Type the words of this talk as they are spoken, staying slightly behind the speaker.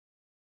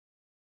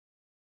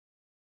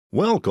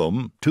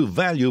Welcome to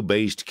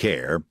Value-Based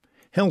Care,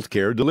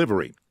 Healthcare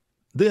Delivery.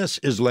 This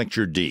is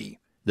Lecture D,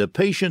 the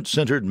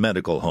Patient-Centered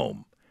Medical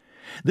Home.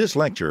 This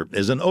lecture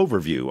is an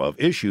overview of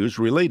issues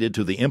related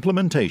to the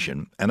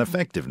implementation and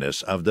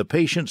effectiveness of the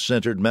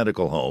patient-centered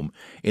medical home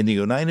in the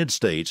United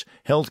States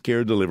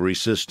healthcare delivery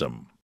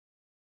system.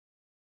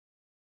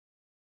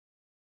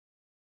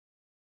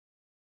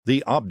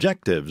 The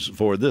objectives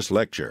for this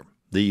lecture,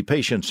 the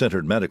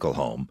patient-centered medical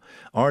home,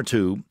 are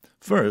to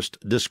first,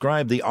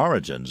 describe the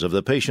origins of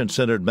the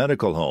patient-centered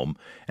medical home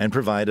and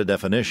provide a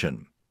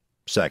definition.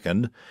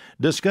 Second,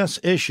 discuss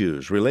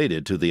issues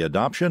related to the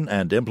adoption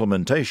and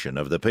implementation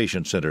of the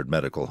patient-centered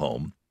medical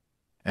home.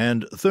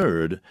 And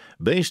third,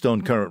 based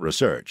on current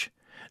research,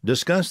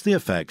 discuss the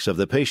effects of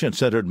the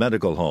patient-centered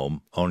medical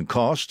home on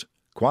cost,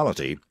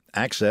 quality,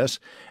 access,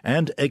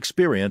 and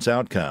experience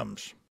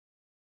outcomes.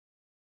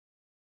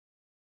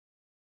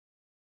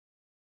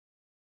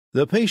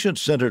 The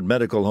patient-centered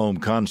medical home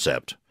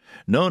concept,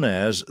 known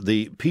as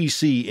the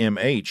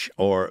PCMH,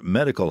 or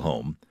medical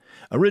home,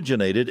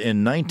 originated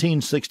in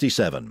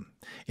 1967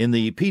 in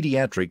the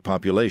pediatric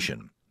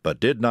population,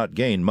 but did not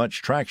gain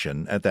much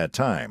traction at that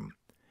time.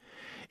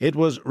 It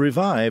was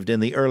revived in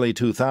the early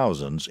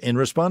 2000s in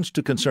response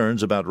to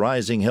concerns about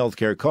rising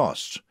healthcare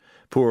costs,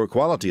 poor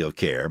quality of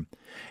care,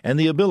 and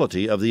the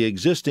ability of the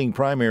existing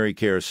primary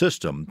care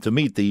system to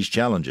meet these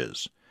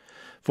challenges.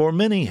 For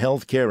many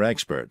healthcare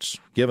experts,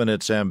 given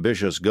its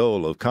ambitious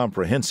goal of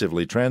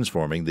comprehensively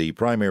transforming the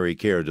primary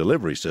care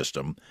delivery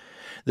system,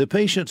 the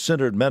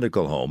patient-centered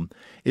medical home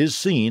is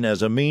seen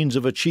as a means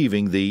of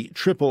achieving the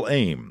triple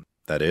aim,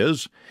 that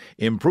is,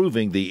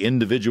 improving the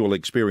individual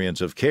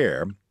experience of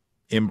care,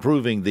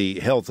 improving the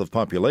health of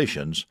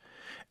populations,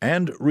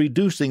 and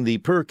reducing the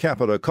per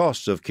capita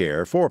costs of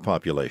care for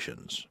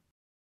populations.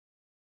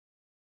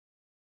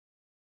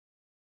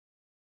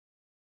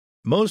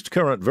 Most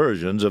current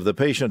versions of the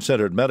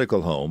patient-centered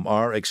medical home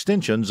are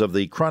extensions of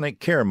the chronic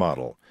care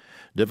model,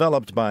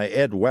 developed by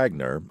Ed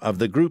Wagner of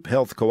the Group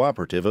Health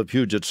Cooperative of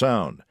Puget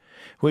Sound,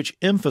 which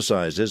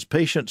emphasizes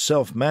patient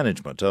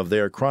self-management of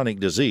their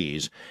chronic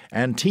disease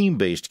and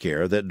team-based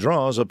care that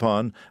draws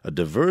upon a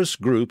diverse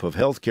group of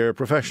healthcare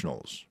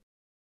professionals.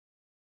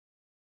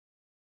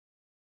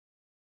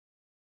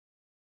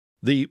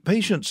 The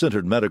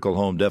patient-centered medical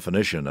home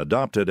definition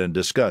adopted and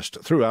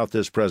discussed throughout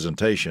this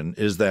presentation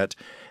is that,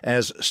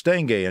 as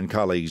Stange and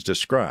colleagues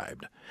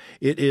described,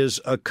 it is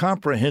a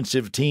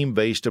comprehensive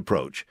team-based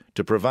approach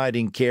to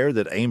providing care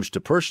that aims to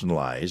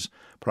personalize,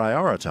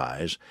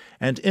 prioritize,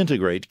 and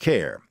integrate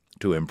care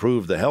to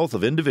improve the health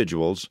of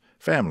individuals,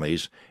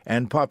 families,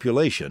 and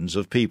populations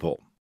of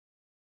people.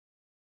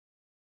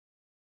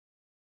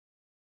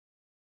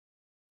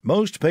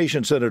 Most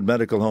patient-centered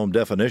medical home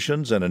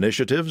definitions and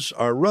initiatives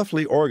are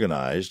roughly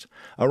organized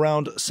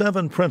around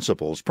 7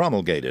 principles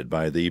promulgated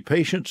by the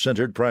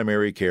Patient-Centered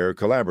Primary Care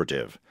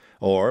Collaborative,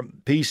 or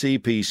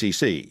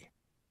PCPCC.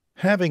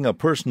 Having a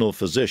personal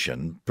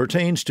physician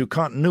pertains to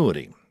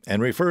continuity and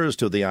refers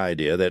to the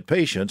idea that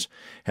patients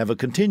have a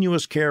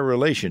continuous care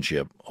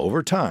relationship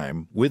over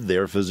time with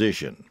their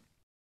physician.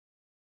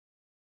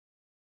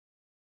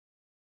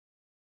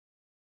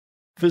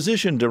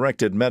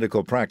 Physician-directed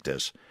medical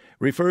practice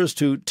refers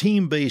to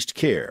team-based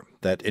care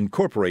that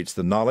incorporates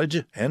the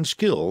knowledge and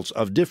skills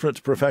of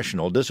different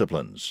professional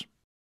disciplines.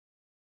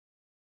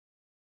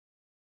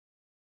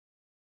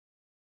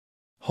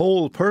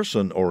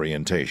 Whole-person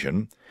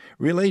orientation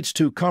relates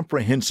to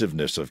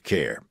comprehensiveness of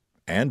care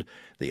and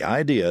the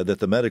idea that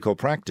the medical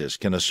practice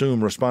can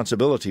assume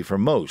responsibility for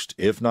most,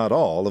 if not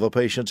all, of a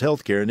patient's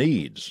healthcare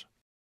needs.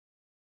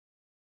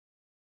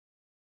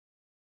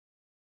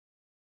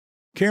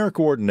 Care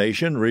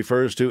coordination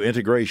refers to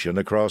integration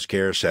across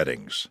care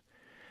settings.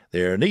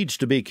 There needs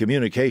to be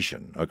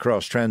communication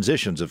across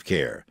transitions of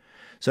care,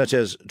 such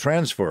as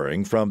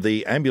transferring from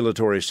the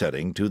ambulatory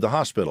setting to the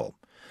hospital,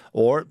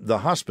 or the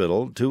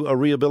hospital to a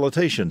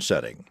rehabilitation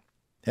setting.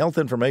 Health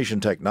information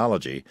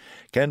technology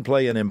can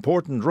play an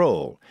important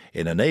role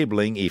in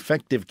enabling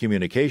effective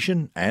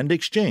communication and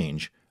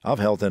exchange of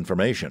health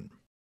information.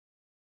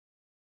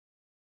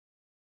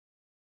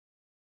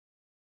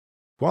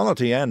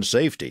 Quality and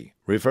safety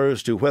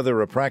refers to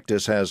whether a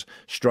practice has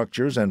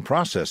structures and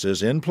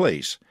processes in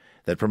place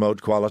that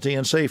promote quality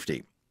and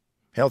safety.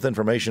 Health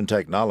information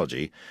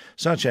technology,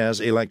 such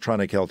as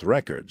electronic health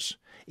records,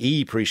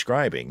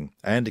 e-prescribing,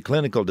 and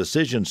clinical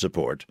decision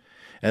support,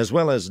 as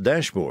well as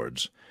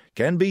dashboards,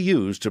 can be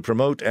used to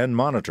promote and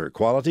monitor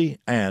quality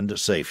and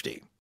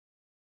safety.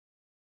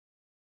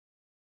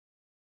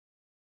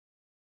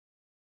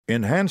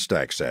 Enhanced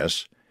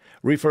access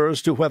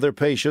refers to whether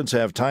patients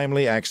have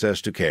timely access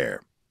to care.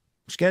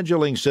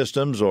 Scheduling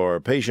systems or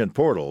patient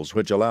portals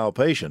which allow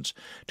patients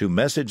to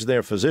message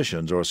their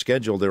physicians or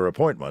schedule their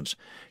appointments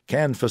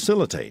can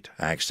facilitate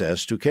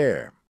access to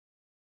care.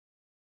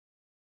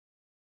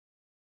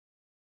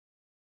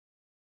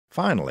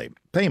 Finally,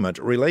 payment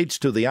relates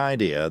to the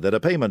idea that a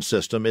payment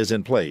system is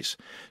in place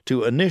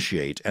to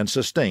initiate and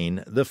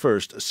sustain the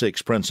first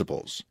 6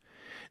 principles.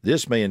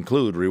 This may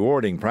include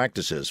rewarding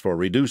practices for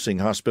reducing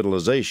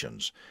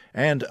hospitalizations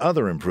and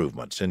other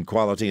improvements in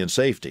quality and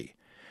safety,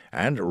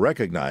 and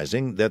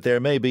recognizing that there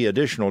may be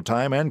additional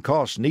time and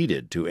costs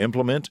needed to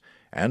implement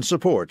and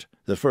support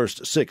the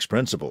first 6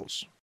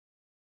 principles.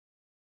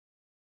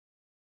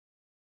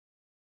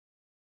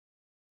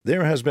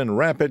 There has been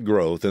rapid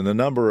growth in the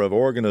number of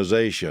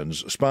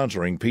organizations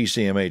sponsoring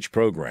PCMH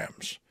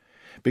programs.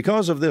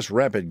 Because of this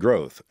rapid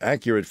growth,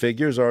 accurate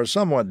figures are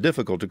somewhat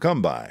difficult to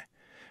come by.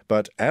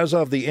 But as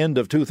of the end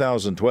of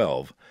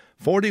 2012,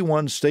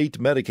 41 state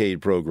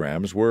Medicaid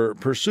programs were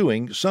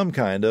pursuing some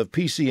kind of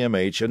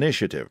PCMH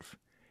initiative.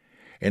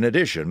 In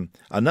addition,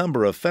 a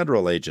number of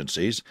federal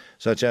agencies,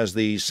 such as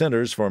the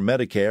Centers for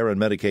Medicare and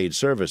Medicaid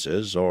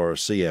Services, or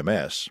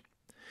CMS,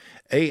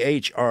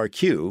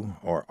 AHRQ,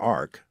 or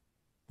ARC,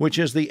 which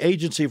is the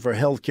Agency for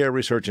Healthcare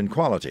Research and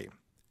Quality,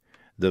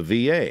 the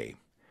VA,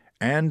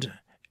 and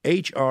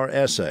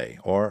HRSA,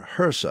 or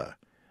HRSA,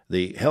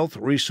 the Health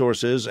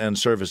Resources and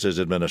Services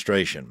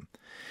Administration,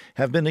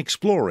 have been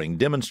exploring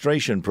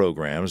demonstration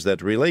programs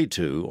that relate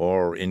to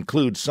or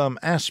include some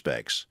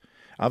aspects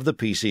of the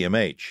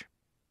PCMH.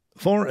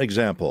 For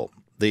example,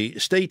 the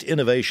State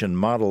Innovation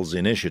Models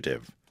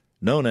Initiative,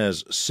 known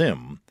as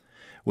SIM,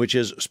 which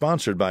is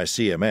sponsored by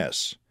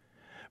CMS,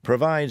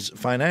 provides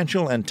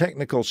financial and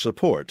technical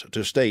support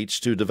to states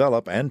to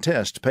develop and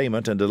test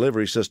payment and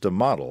delivery system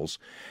models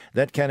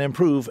that can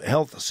improve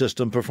health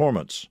system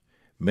performance,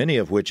 many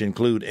of which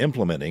include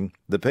implementing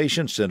the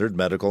patient-centered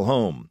medical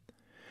home.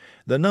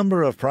 The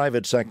number of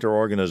private sector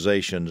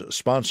organizations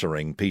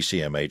sponsoring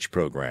PCMH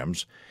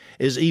programs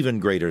is even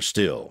greater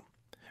still,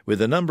 with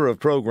the number of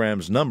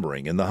programs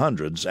numbering in the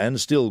hundreds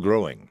and still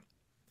growing.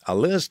 A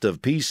list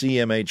of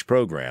PCMH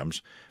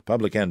programs,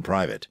 public and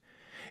private,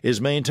 is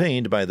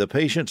maintained by the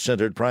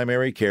Patient-Centered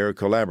Primary Care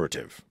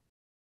Collaborative.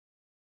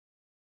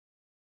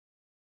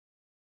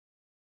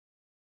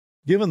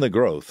 Given the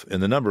growth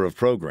in the number of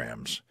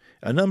programs,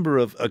 a number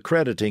of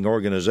accrediting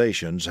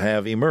organizations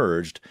have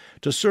emerged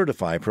to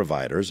certify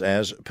providers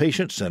as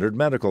patient-centered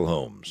medical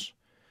homes.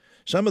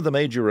 Some of the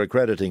major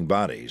accrediting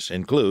bodies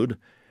include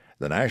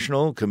the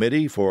National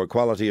Committee for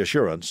Quality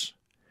Assurance,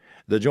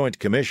 the Joint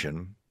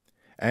Commission,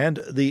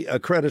 and the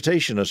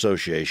Accreditation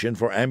Association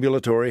for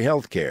Ambulatory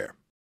Health Care.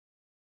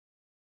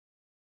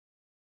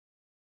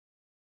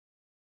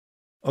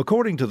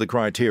 According to the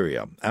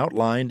criteria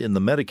outlined in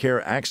the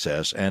Medicare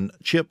Access and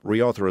CHIP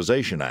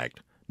Reauthorization Act,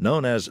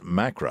 known as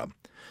MACRA,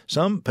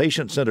 some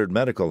patient-centered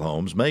medical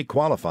homes may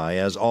qualify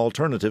as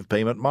alternative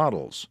payment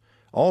models,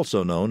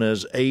 also known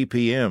as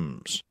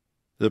APMs.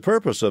 The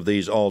purpose of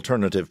these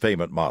alternative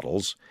payment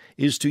models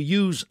is to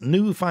use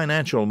new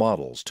financial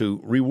models to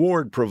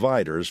reward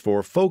providers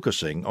for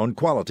focusing on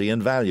quality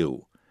and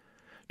value.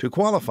 To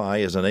qualify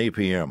as an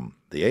APM,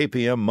 the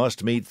APM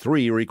must meet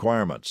 3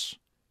 requirements.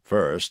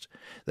 First,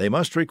 they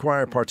must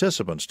require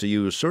participants to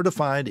use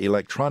certified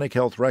electronic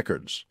health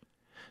records.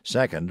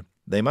 Second,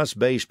 they must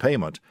base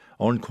payment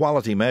on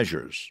quality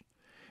measures.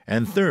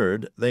 And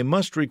third, they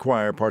must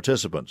require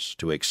participants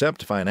to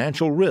accept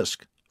financial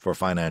risk for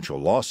financial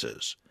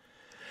losses.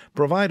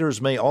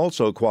 Providers may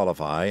also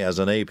qualify as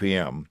an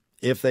APM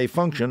if they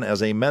function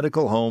as a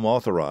medical home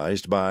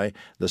authorized by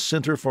the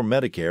Center for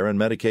Medicare and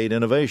Medicaid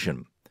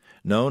Innovation,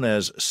 known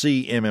as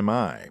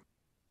CMMI.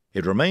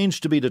 It remains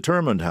to be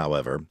determined,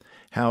 however,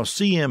 how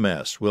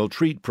CMS will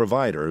treat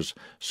providers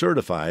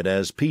certified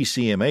as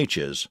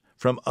PCMHs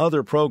from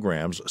other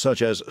programs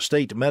such as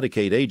state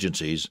Medicaid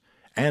agencies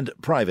and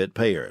private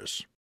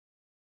payers.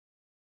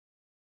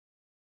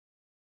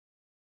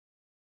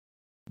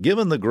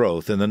 Given the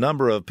growth in the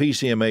number of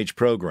PCMH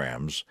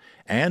programs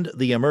and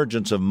the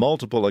emergence of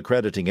multiple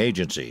accrediting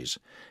agencies,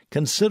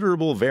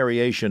 considerable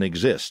variation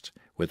exists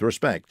with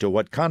respect to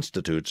what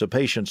constitutes a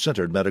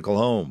patient-centered medical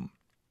home.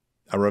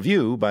 A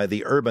review by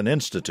the Urban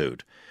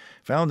Institute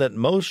found that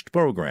most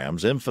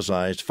programs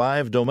emphasized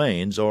 5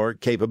 domains or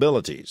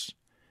capabilities: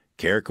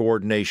 care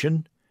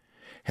coordination,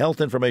 health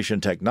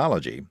information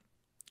technology,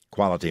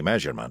 quality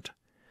measurement,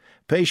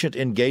 patient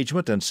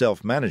engagement and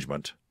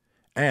self-management,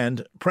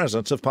 and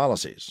presence of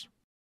policies.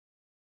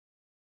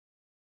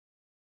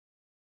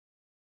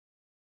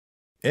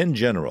 In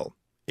general,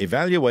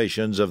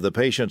 evaluations of the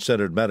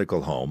patient-centered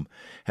medical home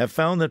have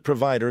found that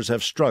providers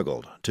have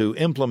struggled to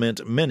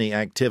implement many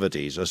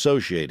activities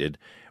associated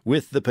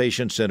with the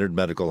patient-centered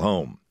medical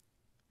home.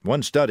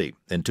 One study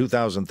in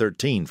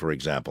 2013, for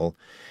example,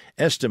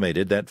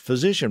 estimated that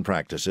physician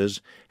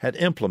practices had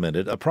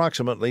implemented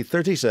approximately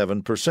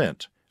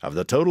 37% of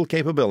the total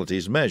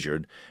capabilities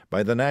measured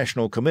by the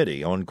National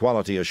Committee on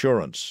Quality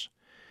Assurance.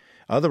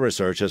 Other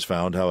research has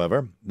found,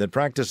 however, that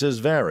practices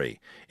vary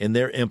in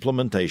their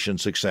implementation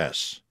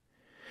success.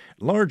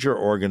 Larger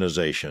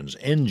organizations,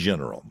 in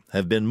general,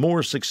 have been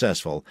more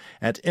successful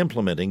at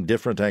implementing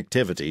different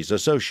activities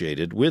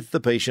associated with the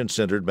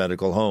patient-centered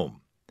medical home.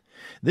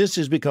 This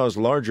is because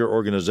larger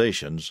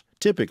organizations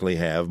typically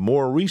have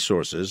more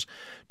resources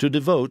to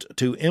devote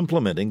to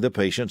implementing the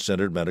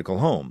patient-centered medical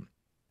home,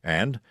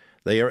 and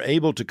they are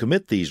able to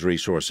commit these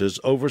resources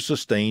over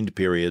sustained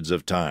periods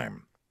of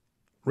time.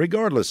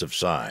 Regardless of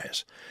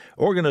size,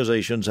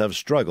 organizations have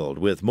struggled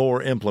with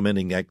more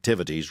implementing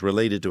activities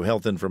related to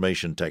health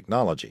information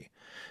technology,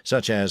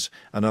 such as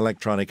an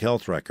electronic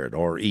health record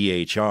or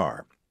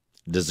EHR,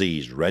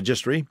 disease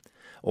registry,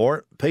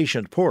 or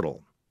patient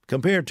portal,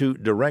 compared to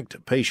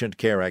direct patient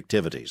care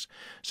activities,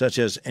 such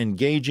as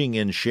engaging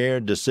in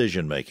shared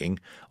decision-making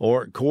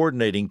or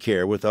coordinating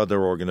care with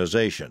other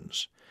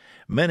organizations.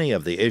 Many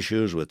of the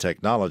issues with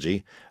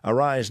technology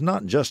arise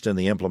not just in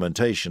the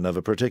implementation of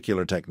a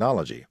particular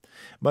technology,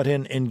 but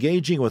in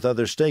engaging with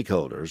other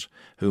stakeholders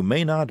who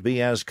may not be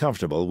as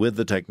comfortable with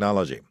the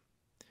technology.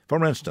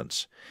 For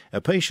instance, a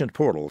patient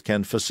portal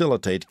can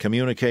facilitate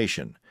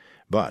communication,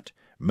 but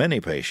many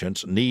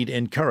patients need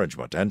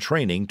encouragement and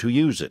training to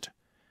use it.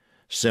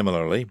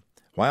 Similarly,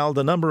 while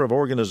the number of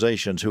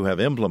organizations who have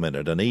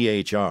implemented an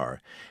EHR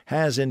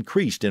has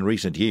increased in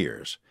recent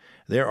years,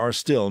 there are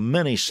still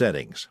many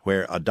settings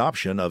where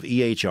adoption of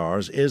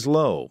EHRs is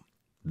low.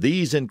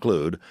 These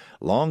include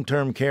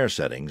long-term care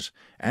settings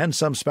and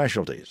some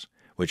specialties,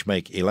 which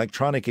make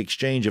electronic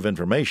exchange of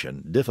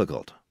information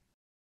difficult.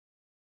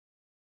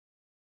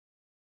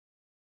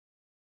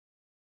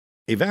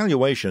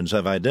 Evaluations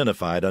have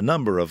identified a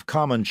number of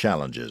common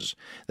challenges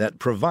that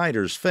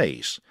providers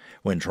face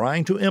when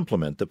trying to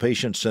implement the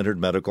patient-centered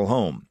medical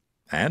home,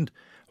 and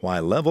why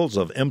levels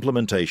of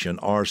implementation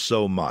are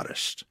so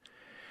modest.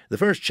 The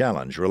first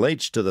challenge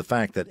relates to the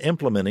fact that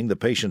implementing the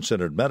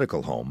patient-centered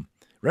medical home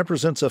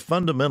represents a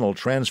fundamental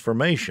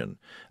transformation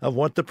of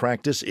what the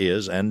practice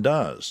is and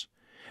does,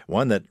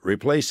 one that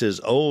replaces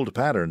old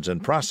patterns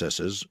and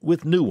processes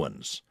with new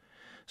ones.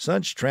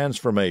 Such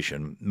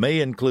transformation may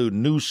include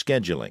new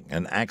scheduling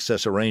and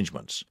access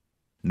arrangements,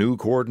 new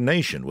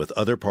coordination with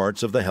other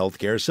parts of the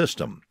healthcare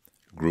system,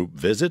 group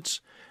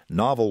visits,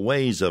 novel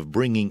ways of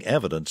bringing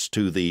evidence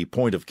to the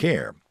point of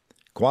care,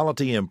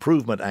 quality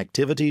improvement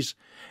activities,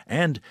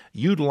 and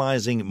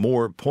utilizing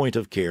more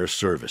point-of-care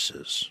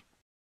services.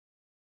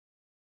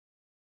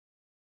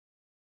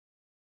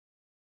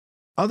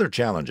 Other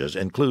challenges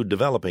include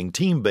developing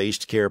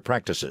team-based care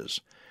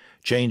practices,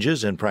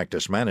 changes in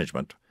practice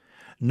management,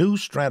 new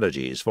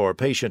strategies for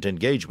patient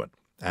engagement,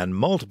 and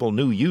multiple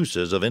new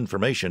uses of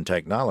information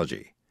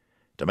technology.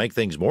 To make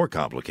things more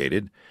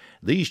complicated,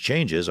 these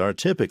changes are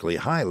typically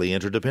highly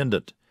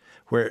interdependent,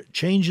 where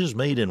changes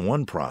made in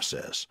one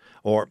process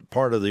or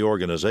part of the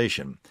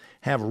organization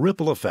have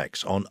ripple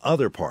effects on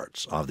other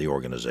parts of the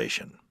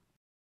organization.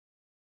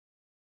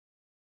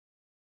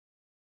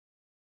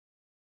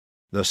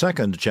 The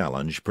second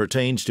challenge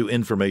pertains to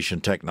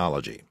information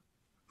technology.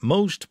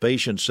 Most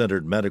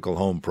patient-centered medical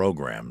home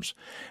programs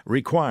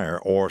require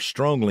or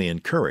strongly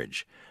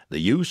encourage the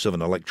use of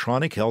an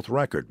electronic health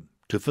record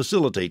to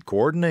facilitate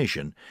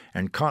coordination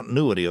and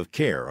continuity of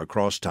care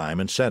across time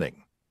and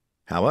setting.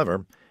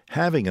 However,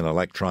 having an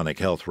electronic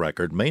health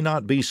record may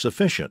not be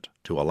sufficient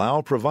to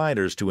allow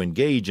providers to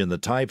engage in the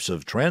types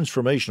of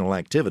transformational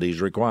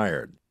activities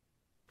required.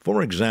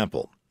 For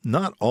example,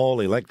 not all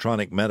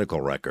electronic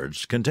medical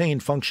records contain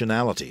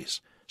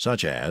functionalities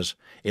such as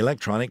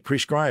electronic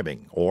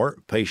prescribing or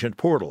patient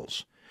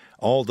portals,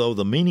 although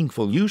the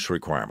meaningful use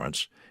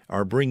requirements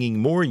are bringing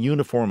more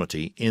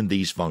uniformity in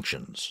these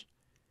functions.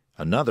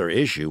 Another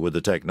issue with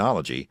the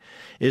technology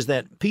is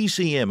that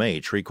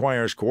PCMH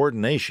requires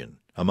coordination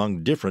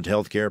among different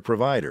healthcare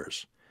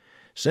providers.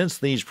 Since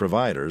these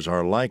providers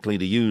are likely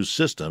to use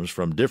systems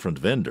from different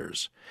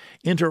vendors,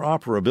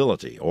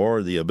 interoperability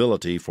or the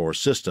ability for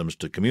systems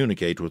to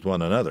communicate with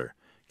one another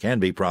can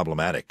be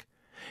problematic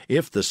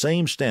if the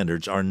same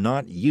standards are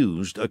not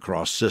used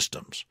across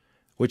systems,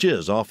 which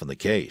is often the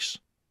case.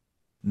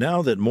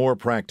 Now that more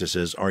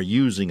practices are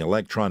using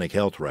electronic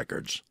health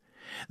records,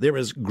 there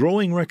is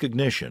growing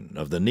recognition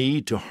of the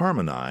need to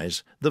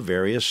harmonize the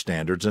various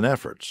standards and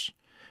efforts,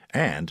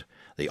 and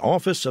the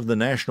Office of the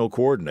National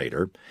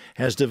Coordinator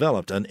has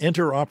developed an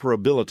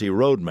interoperability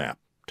roadmap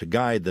to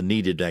guide the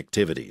needed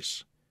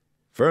activities.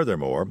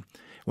 Furthermore,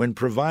 when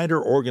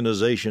provider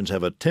organizations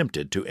have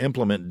attempted to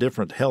implement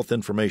different health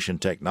information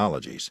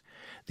technologies,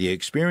 the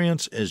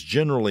experience is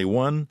generally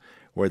one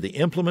where the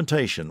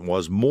implementation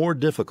was more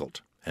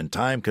difficult and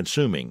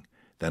time-consuming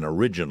than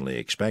originally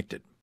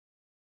expected.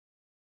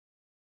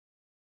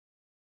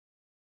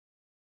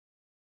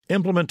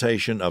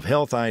 Implementation of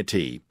health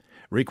IT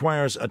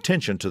requires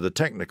attention to the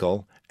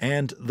technical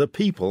and the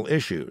people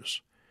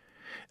issues.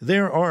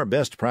 There are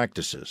best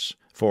practices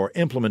for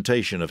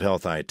implementation of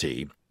health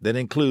IT that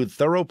include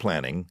thorough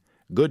planning,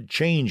 good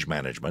change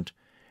management,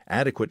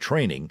 adequate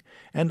training,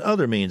 and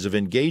other means of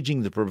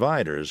engaging the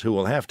providers who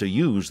will have to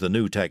use the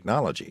new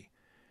technology.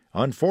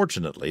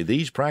 Unfortunately,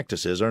 these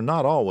practices are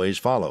not always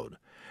followed,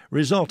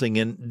 resulting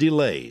in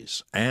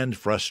delays and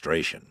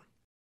frustration.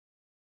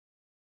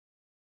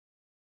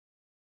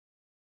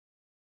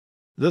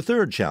 The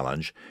third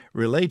challenge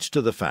relates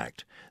to the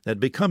fact that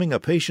becoming a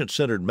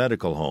patient-centered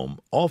medical home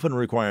often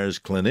requires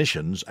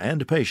clinicians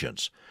and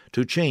patients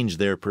to change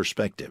their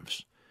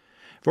perspectives.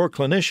 For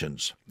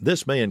clinicians,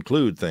 this may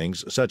include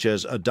things such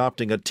as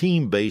adopting a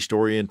team-based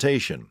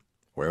orientation,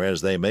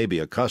 whereas they may be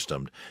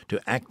accustomed to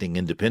acting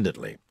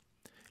independently.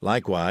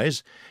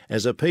 Likewise,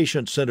 as a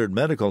patient-centered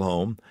medical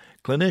home,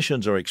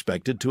 clinicians are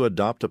expected to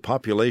adopt a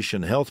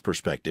population health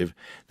perspective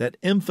that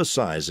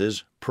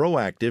emphasizes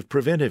proactive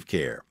preventive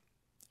care,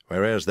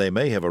 whereas they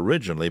may have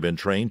originally been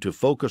trained to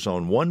focus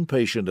on one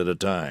patient at a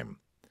time.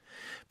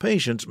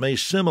 Patients may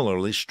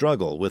similarly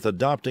struggle with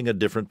adopting a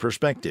different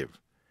perspective.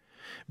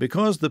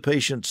 Because the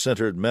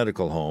patient-centered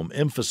medical home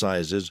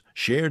emphasizes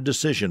shared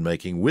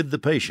decision-making with the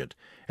patient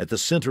at the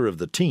center of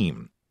the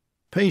team,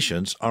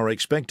 patients are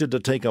expected to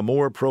take a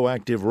more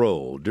proactive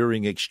role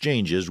during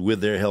exchanges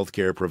with their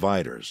healthcare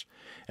providers,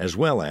 as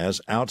well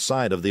as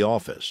outside of the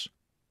office.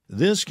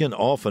 This can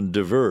often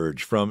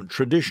diverge from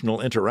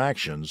traditional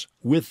interactions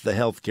with the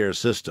healthcare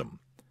system.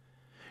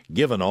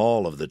 Given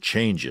all of the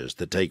changes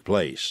that take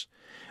place,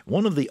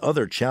 one of the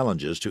other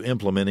challenges to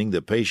implementing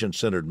the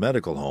patient-centered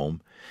medical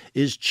home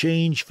is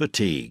change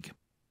fatigue.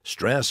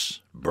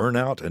 Stress,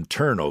 burnout, and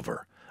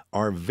turnover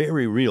are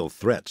very real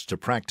threats to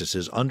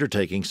practices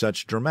undertaking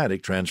such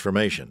dramatic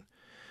transformation,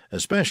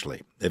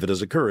 especially if it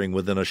is occurring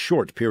within a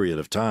short period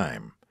of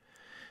time.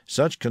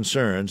 Such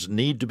concerns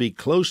need to be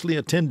closely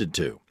attended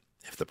to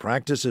if the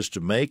practice is to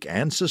make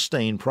and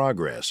sustain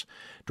progress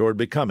toward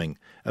becoming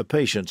a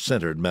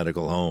patient-centered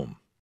medical home.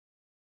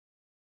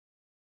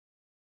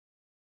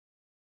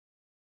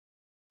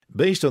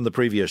 Based on the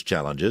previous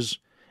challenges,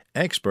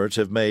 experts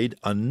have made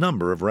a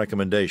number of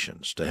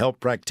recommendations to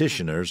help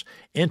practitioners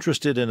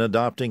interested in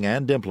adopting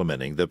and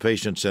implementing the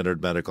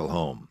patient-centered medical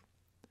home.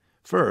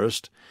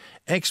 First,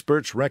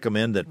 experts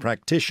recommend that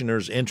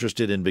practitioners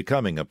interested in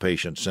becoming a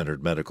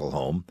patient-centered medical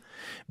home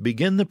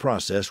begin the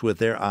process with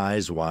their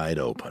eyes wide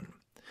open,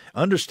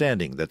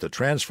 understanding that the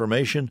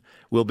transformation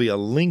will be a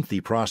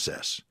lengthy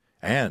process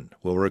and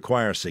will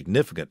require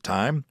significant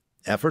time,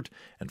 effort,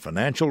 and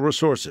financial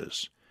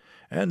resources,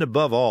 and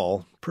above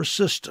all,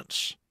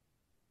 persistence.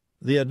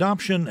 The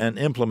adoption and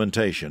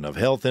implementation of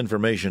health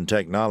information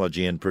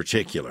technology in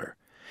particular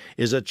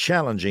is a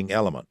challenging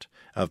element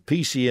of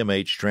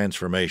PCMH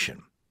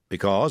transformation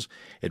because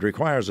it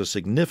requires a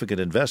significant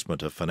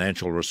investment of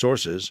financial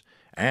resources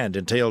and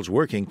entails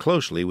working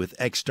closely with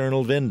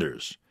external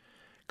vendors.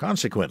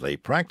 Consequently,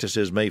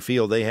 practices may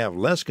feel they have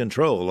less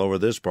control over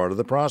this part of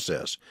the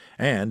process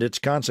and its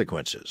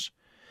consequences.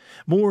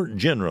 More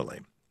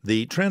generally,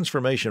 the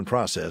transformation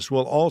process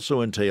will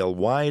also entail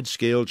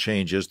wide-scale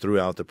changes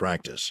throughout the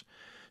practice,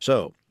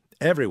 so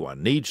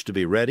everyone needs to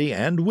be ready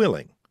and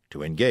willing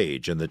to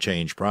engage in the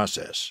change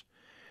process.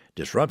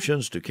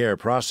 Disruptions to care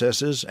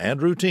processes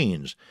and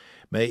routines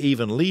may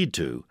even lead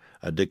to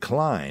a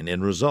decline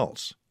in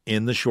results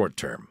in the short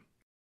term.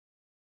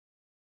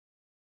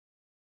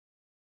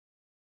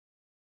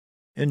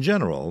 In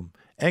general,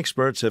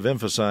 experts have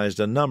emphasized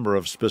a number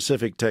of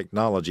specific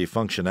technology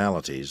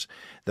functionalities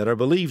that are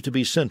believed to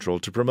be central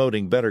to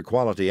promoting better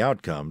quality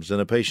outcomes in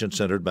a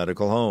patient-centered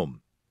medical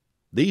home.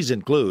 These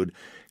include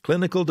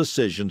clinical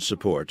decision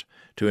support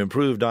to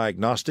improve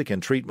diagnostic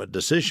and treatment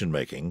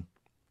decision-making,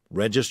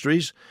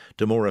 registries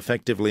to more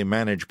effectively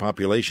manage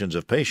populations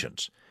of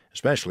patients,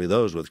 especially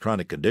those with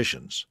chronic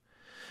conditions,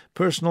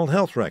 personal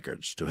health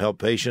records to help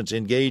patients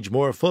engage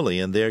more fully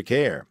in their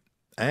care,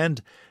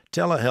 and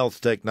telehealth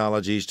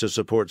technologies to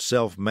support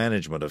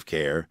self-management of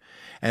care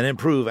and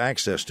improve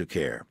access to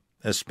care,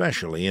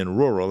 especially in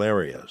rural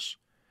areas.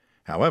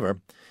 However,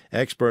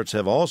 experts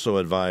have also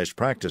advised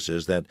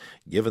practices that,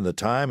 given the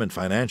time and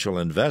financial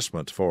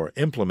investment for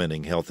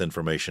implementing health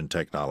information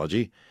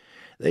technology,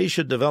 they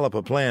should develop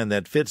a plan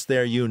that fits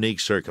their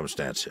unique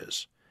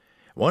circumstances.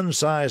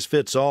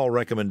 One-size-fits-all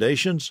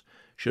recommendations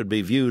should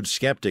be viewed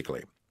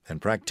skeptically,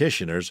 and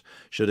practitioners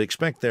should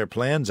expect their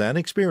plans and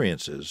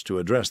experiences to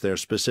address their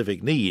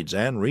specific needs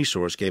and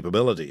resource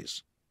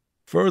capabilities.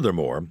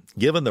 Furthermore,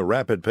 given the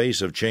rapid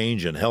pace of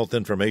change in health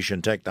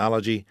information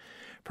technology,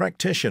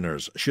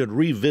 practitioners should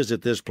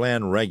revisit this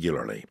plan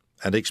regularly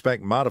and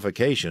expect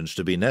modifications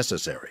to be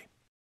necessary.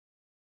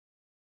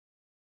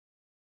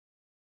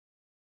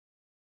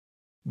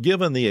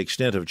 Given the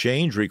extent of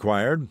change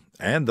required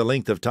and the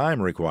length of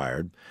time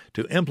required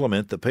to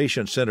implement the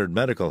patient-centered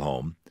medical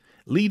home,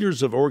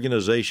 leaders of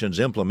organizations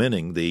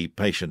implementing the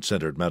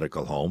patient-centered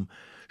medical home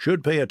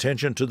should pay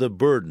attention to the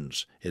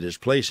burdens it is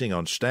placing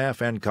on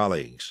staff and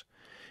colleagues.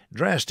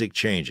 Drastic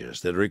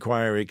changes that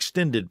require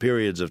extended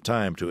periods of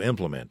time to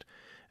implement,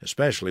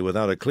 especially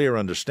without a clear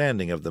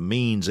understanding of the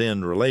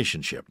means-end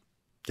relationship,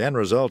 can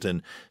result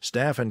in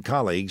staff and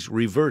colleagues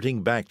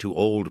reverting back to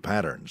old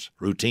patterns,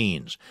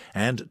 routines,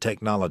 and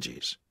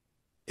technologies.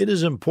 It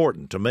is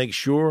important to make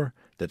sure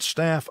that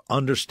staff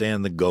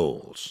understand the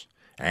goals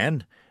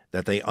and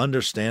that they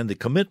understand the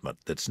commitment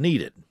that's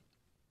needed.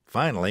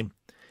 Finally,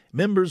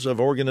 members of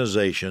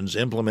organizations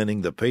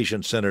implementing the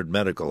patient-centered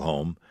medical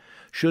home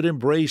should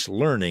embrace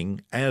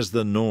learning as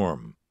the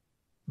norm.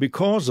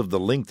 Because of the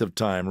length of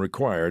time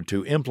required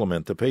to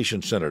implement the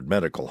patient-centered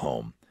medical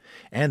home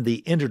and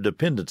the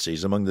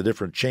interdependencies among the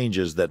different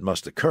changes that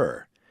must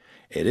occur,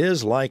 it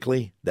is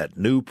likely that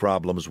new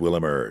problems will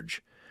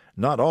emerge,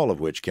 not all of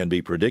which can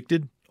be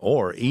predicted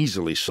or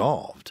easily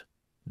solved.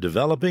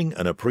 Developing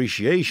an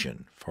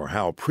appreciation for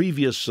how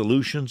previous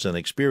solutions and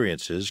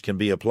experiences can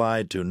be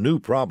applied to new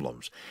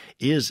problems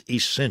is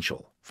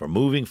essential for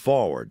moving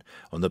forward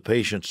on the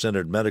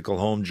patient-centered medical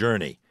home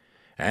journey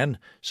and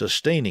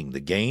sustaining the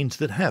gains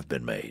that have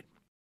been made.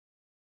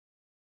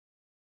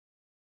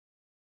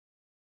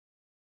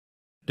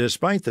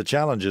 Despite the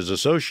challenges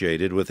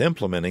associated with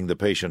implementing the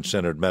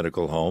patient-centered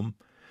medical home,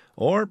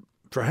 or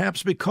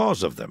perhaps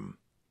because of them,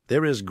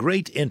 there is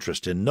great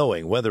interest in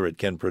knowing whether it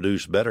can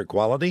produce better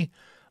quality,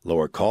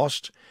 lower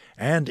cost,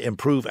 and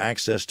improve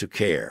access to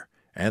care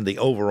and the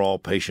overall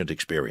patient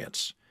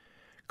experience.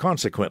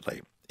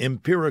 Consequently,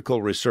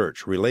 empirical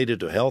research related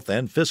to health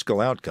and fiscal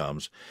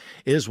outcomes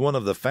is one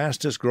of the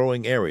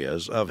fastest-growing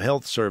areas of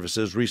health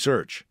services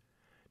research.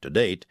 To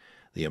date,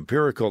 the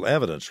empirical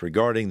evidence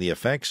regarding the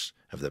effects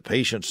of the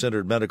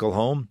patient-centered medical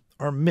home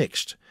are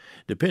mixed,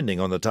 depending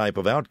on the type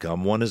of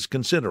outcome one is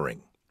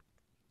considering.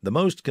 The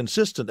most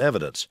consistent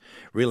evidence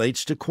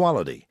relates to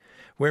quality,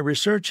 where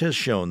research has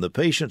shown the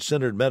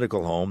patient-centered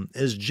medical home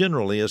is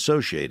generally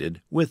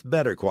associated with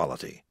better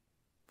quality.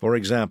 For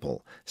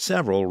example,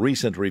 several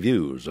recent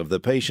reviews of the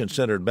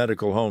patient-centered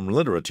medical home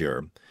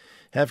literature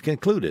have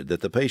concluded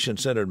that the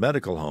patient-centered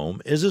medical home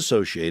is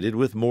associated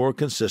with more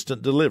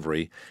consistent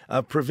delivery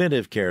of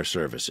preventive care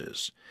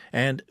services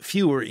and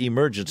fewer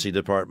emergency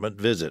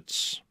department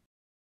visits.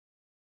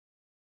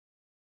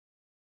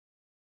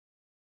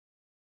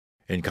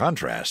 In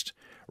contrast,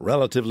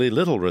 relatively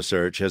little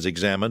research has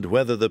examined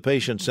whether the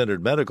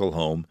patient-centered medical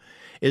home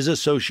is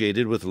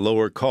associated with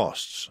lower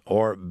costs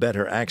or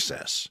better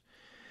access.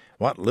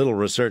 What little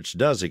research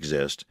does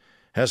exist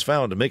has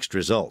found mixed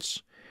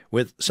results,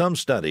 with some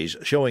studies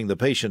showing the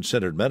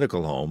patient-centered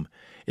medical home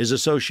is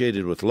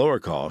associated with lower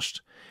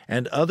cost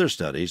and other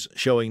studies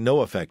showing no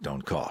effect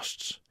on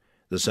costs.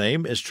 The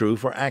same is true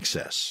for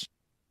access.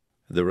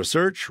 The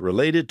research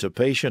related to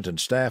patient and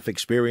staff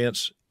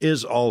experience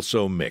is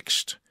also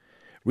mixed.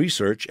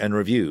 Research and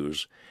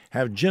reviews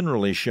have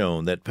generally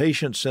shown that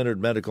patient-centered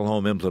medical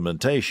home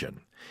implementation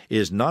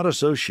is not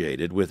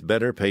associated with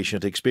better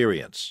patient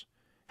experience.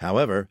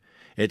 However,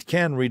 it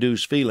can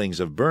reduce feelings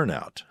of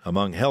burnout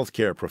among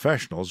healthcare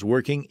professionals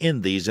working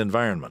in these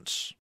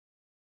environments.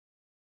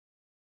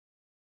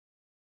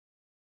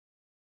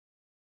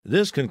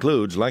 This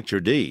concludes Lecture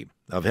D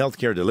of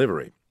Healthcare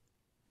Delivery.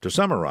 To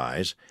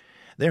summarize,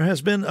 there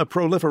has been a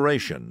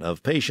proliferation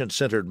of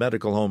patient-centered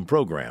medical home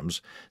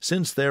programs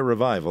since their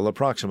revival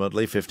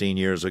approximately 15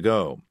 years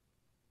ago.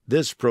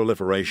 This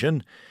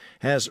proliferation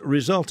has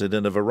resulted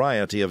in a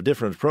variety of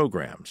different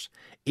programs,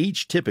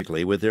 each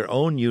typically with their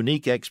own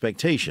unique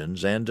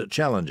expectations and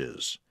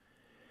challenges.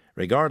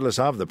 Regardless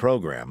of the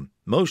program,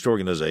 most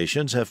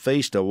organizations have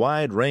faced a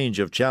wide range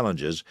of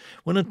challenges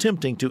when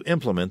attempting to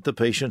implement the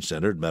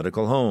patient-centered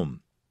medical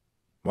home.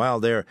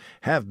 While there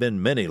have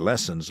been many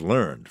lessons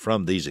learned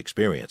from these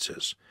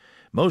experiences,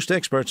 most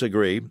experts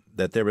agree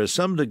that there is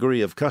some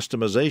degree of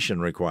customization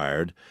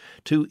required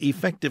to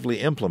effectively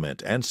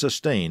implement and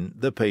sustain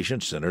the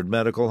patient-centered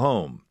medical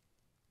home.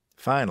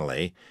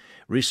 Finally,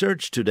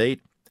 research to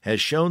date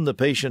has shown the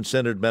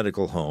patient-centered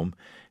medical home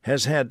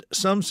has had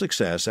some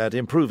success at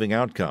improving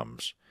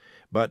outcomes,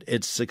 but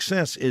its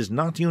success is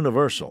not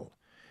universal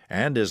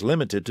and is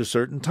limited to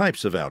certain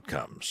types of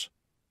outcomes.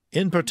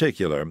 In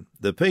particular,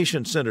 the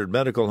patient-centered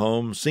medical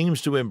home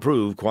seems to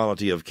improve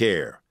quality of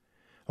care,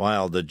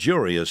 while the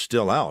jury is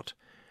still out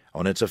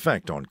on its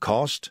effect on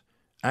cost,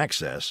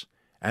 access,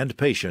 and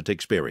patient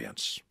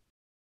experience.